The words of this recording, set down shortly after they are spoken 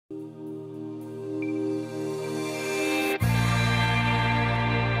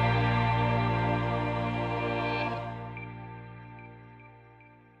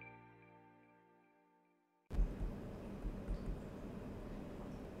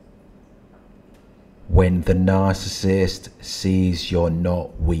when the narcissist sees you're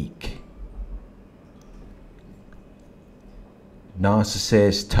not weak.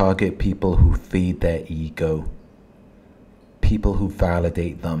 Narcissists target people who feed their ego, people who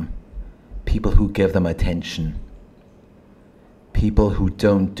validate them, people who give them attention. People who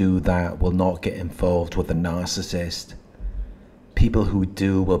don't do that will not get involved with the narcissist. People who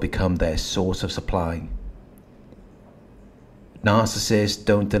do will become their source of supply. Narcissists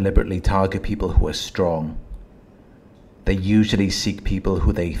don't deliberately target people who are strong. They usually seek people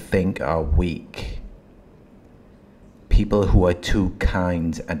who they think are weak. People who are too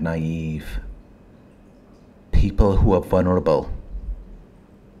kind and naive. People who are vulnerable.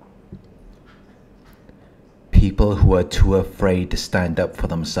 People who are too afraid to stand up for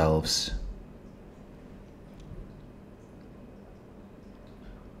themselves.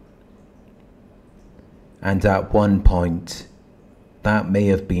 And at one point, that may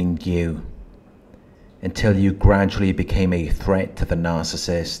have been you, until you gradually became a threat to the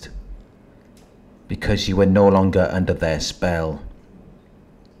narcissist, because you were no longer under their spell.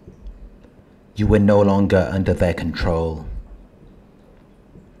 You were no longer under their control.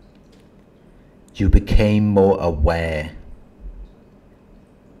 You became more aware.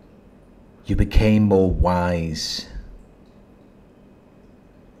 You became more wise.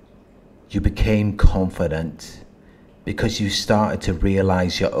 You became confident because you started to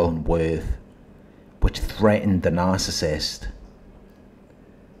realize your own worth, which threatened the narcissist.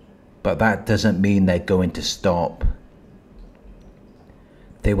 But that doesn't mean they're going to stop.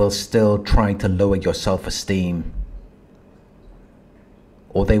 They will still try to lower your self-esteem,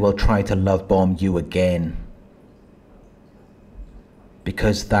 or they will try to love bomb you again,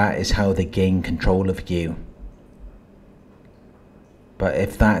 because that is how they gain control of you. But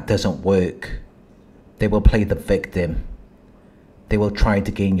if that doesn't work, they will play the victim. They will try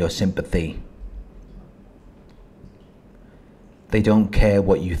to gain your sympathy. They don't care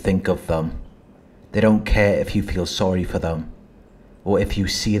what you think of them. They don't care if you feel sorry for them, or if you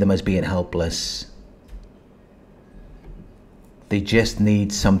see them as being helpless. They just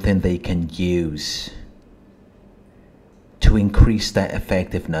need something they can use to increase their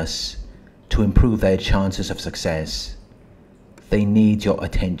effectiveness, to improve their chances of success. They need your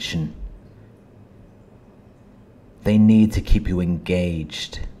attention. They need to keep you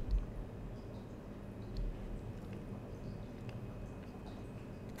engaged.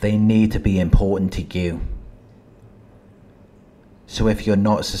 They need to be important to you. So if you're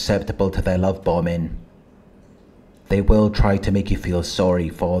not susceptible to their love bombing, they will try to make you feel sorry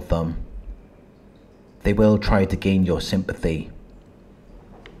for them. They will try to gain your sympathy.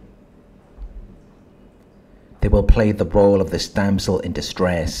 They will play the role of this damsel in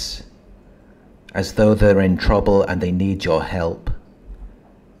distress, as though they're in trouble and they need your help,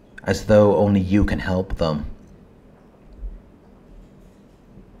 as though only you can help them.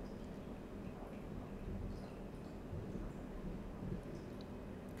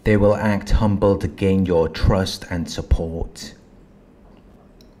 They will act humble to gain your trust and support.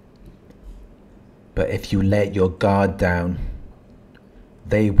 But if you let your guard down,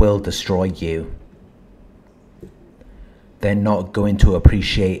 they will destroy you. They're not going to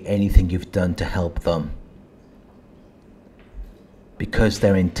appreciate anything you've done to help them, because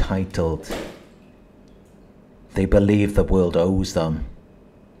they're entitled. They believe the world owes them.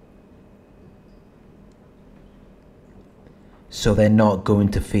 So they're not going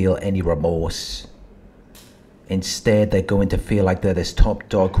to feel any remorse. Instead, they're going to feel like they're this top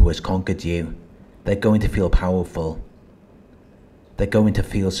dog who has conquered you. They're going to feel powerful. They're going to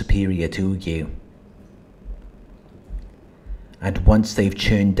feel superior to you. And once they've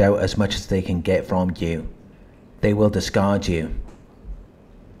churned out as much as they can get from you, they will discard you.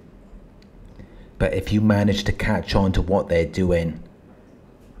 But if you manage to catch on to what they're doing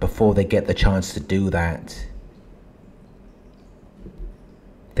before they get the chance to do that,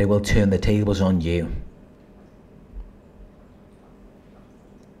 they will turn the tables on you.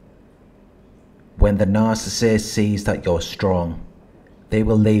 When the narcissist sees that you're strong, they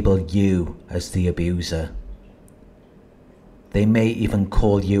will label you as the abuser. They may even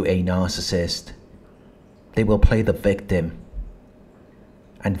call you a narcissist. They will play the victim.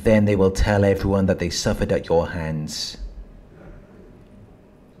 And then they will tell everyone that they suffered at your hands.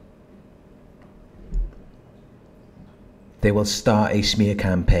 They will start a smear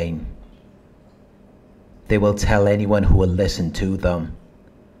campaign. They will tell anyone who will listen to them,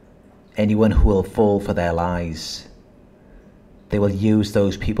 anyone who will fall for their lies. They will use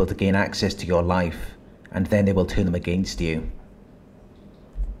those people to gain access to your life, and then they will turn them against you.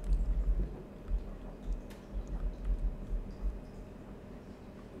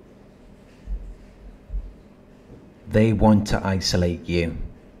 They want to isolate you.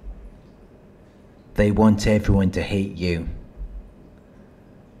 They want everyone to hate you,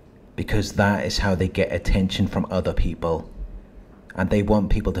 because that is how they get attention from other people, and they want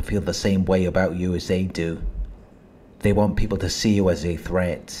people to feel the same way about you as they do. They want people to see you as a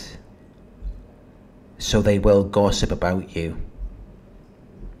threat, so they will gossip about you.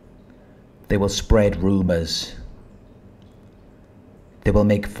 They will spread rumors. They will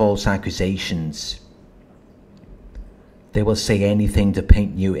make false accusations. They will say anything to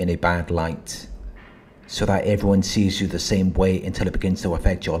paint you in a bad light, so that everyone sees you the same way until it begins to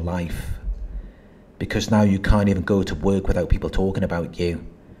affect your life. Because now you can't even go to work without people talking about you.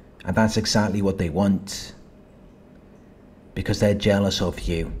 And that's exactly what they want. Because they're jealous of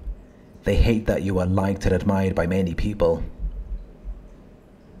you. They hate that you are liked and admired by many people.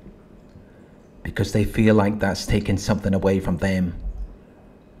 Because they feel like that's taking something away from them.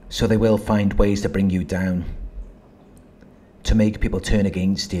 So they will find ways to bring you down, to make people turn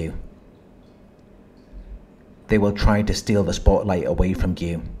against you. They will try to steal the spotlight away from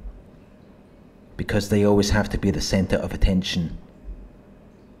you, because they always have to be the center of attention.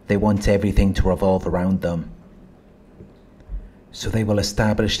 They want everything to revolve around them. So they will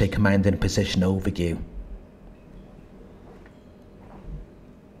establish a commanding position over you.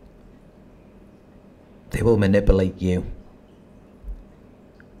 They will manipulate you.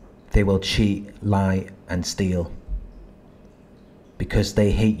 They will cheat, lie, and steal, because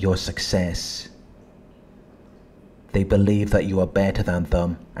they hate your success. They believe that you are better than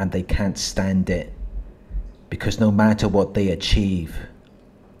them, and they can't stand it, because no matter what they achieve,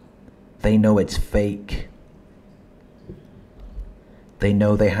 they know it's fake. They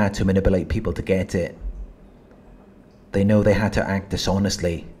know they had to manipulate people to get it. They know they had to act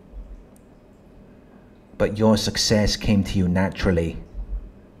dishonestly. But your success came to you naturally.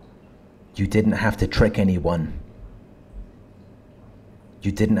 You didn't have to trick anyone.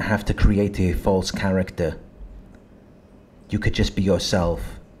 You didn't have to create a false character. You could just be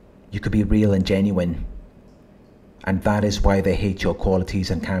yourself. You could be real and genuine. And that is why they hate your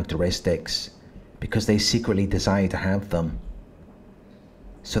qualities and characteristics, because they secretly desire to have them.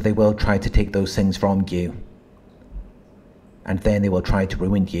 So they will try to take those things from you, and then they will try to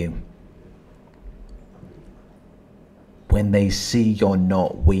ruin you. When they see you're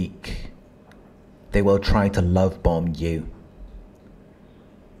not weak, they will try to love bomb you.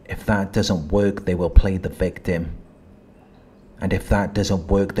 If that doesn't work, they will play the victim. And if that doesn't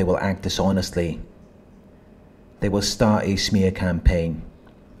work, they will act dishonestly. They will start a smear campaign.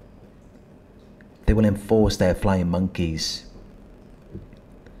 They will enforce their flying monkeys.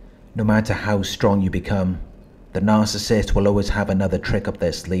 No matter how strong you become, the narcissist will always have another trick up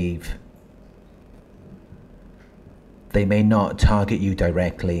their sleeve. They may not target you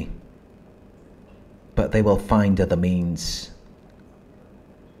directly, but they will find other means.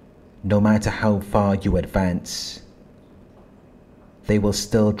 No matter how far you advance, they will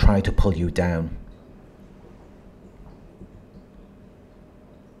still try to pull you down.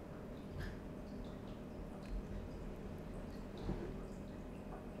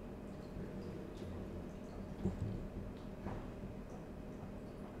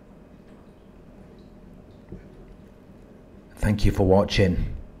 Thank you for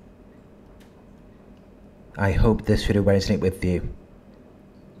watching. I hope this video resonated with you.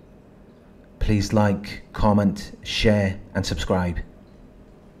 Please like, comment, share, and subscribe.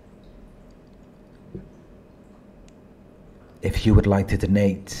 If you would like to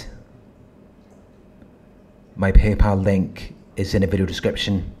donate, my PayPal link is in the video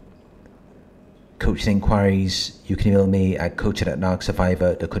description. Coaching inquiries, you can email me at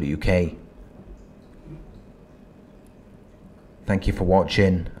coaching@narcsurvivor.co.uk. Thank you for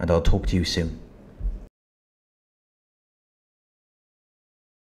watching, and I'll talk to you soon.